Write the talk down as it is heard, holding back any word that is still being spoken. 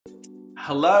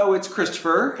Hello, it's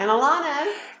Christopher. And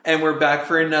Alana. And we're back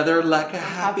for another Lekka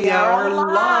Happy Hour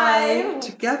live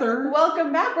together.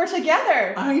 Welcome back. We're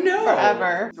together. I know.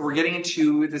 Forever. We're getting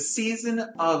into the season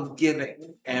of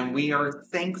giving, and we are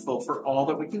thankful for all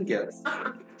that we can give.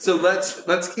 So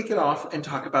let's kick it off and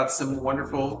talk about some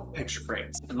wonderful picture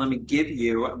frames. And I'm going to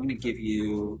give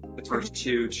you the first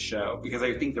two to show because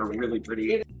I think they're really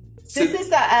pretty. This is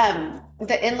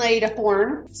the inlaid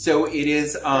horn. So it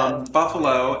is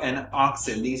buffalo and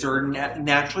oxen. These are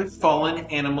naturally fallen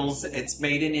animals. It's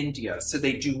made in India, so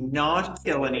they do not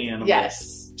kill any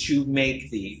animals to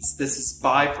make these. This is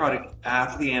byproduct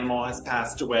after the animal has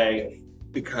passed away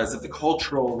because of the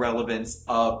cultural relevance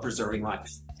of preserving life.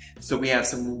 So we have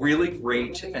some really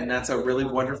great, and that's a really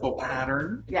wonderful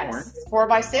pattern. Yes,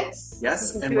 4x6.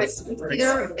 Yes, and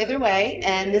either way,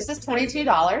 and this is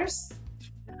 $22.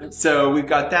 So we've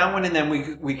got that one, and then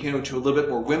we can go to a little bit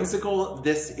more whimsical.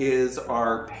 This is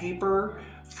our paper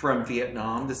from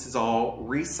Vietnam. This is all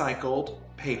recycled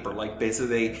paper. Like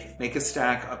basically they make a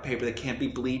stack of paper that can't be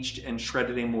bleached and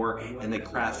shredded anymore, and they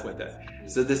craft with it.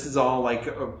 So this is all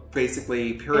like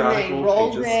basically periodical and they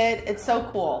rolled pages. It. It's so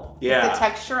cool. Yeah. The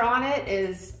texture on it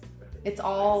is, it's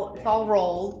all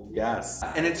rolled. Yes.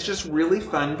 And it's just really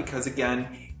fun because again,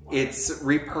 it's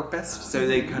repurposed. So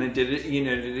they kind of did it, did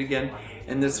it again.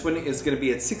 And this one is going to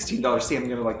be at $16. See, I'm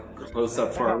going to like close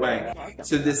up far away.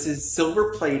 So this is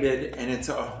silver plated and it's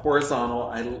a horizontal.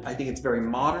 I think it's very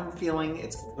modern feeling.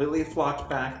 It's completely flocked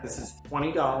back. This is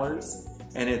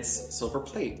 $20 and it's silver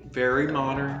plate. Very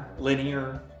modern,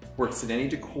 linear, works in any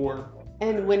decor.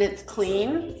 And when it's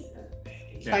clean,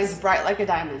 shines bright like a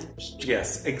diamond.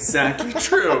 Yes, exactly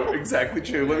true. Exactly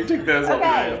true. Let me take those off my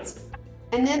hands.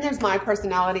 And then there's my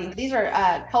personality. These are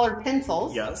colored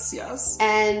pencils. Yes, yes.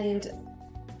 And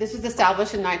this was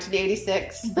established in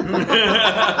 1986.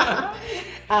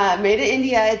 Made in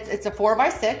India. It's a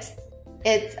 4x6.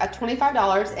 It's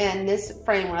 $25. And this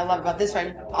frame, what I love about this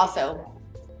frame also,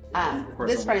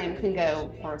 this frame can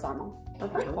go horizontal or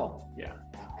vertical. Yeah.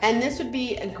 And this would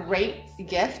be a great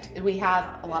gift. And we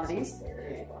have a lot of these.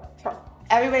 For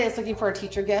everybody that's looking for a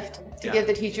teacher gift to give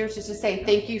the teachers, just to say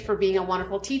thank you for being a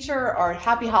wonderful teacher or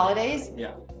happy holidays.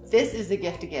 Yeah. This is the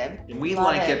gift to give. And we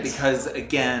like it because,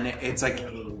 again, it's like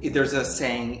there's a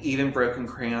saying, even broken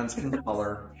crayons can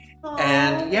color. Aww.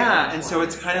 And yeah, and so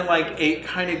it's kind of like, it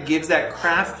kind of gives that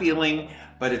craft feeling,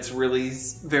 but it's really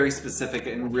very specific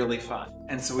and really fun.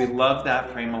 And so we love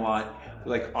that frame a lot.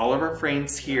 We like all of our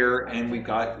frames here, and we've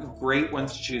got great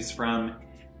ones to choose from.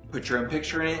 Put your own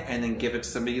picture in it, and then give it to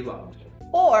somebody you love.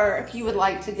 Or if you would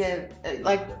like to get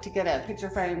a picture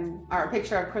frame or a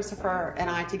picture of Christopher and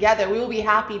I together, we will be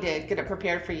happy to get it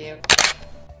prepared for you.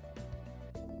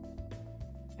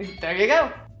 There you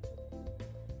go.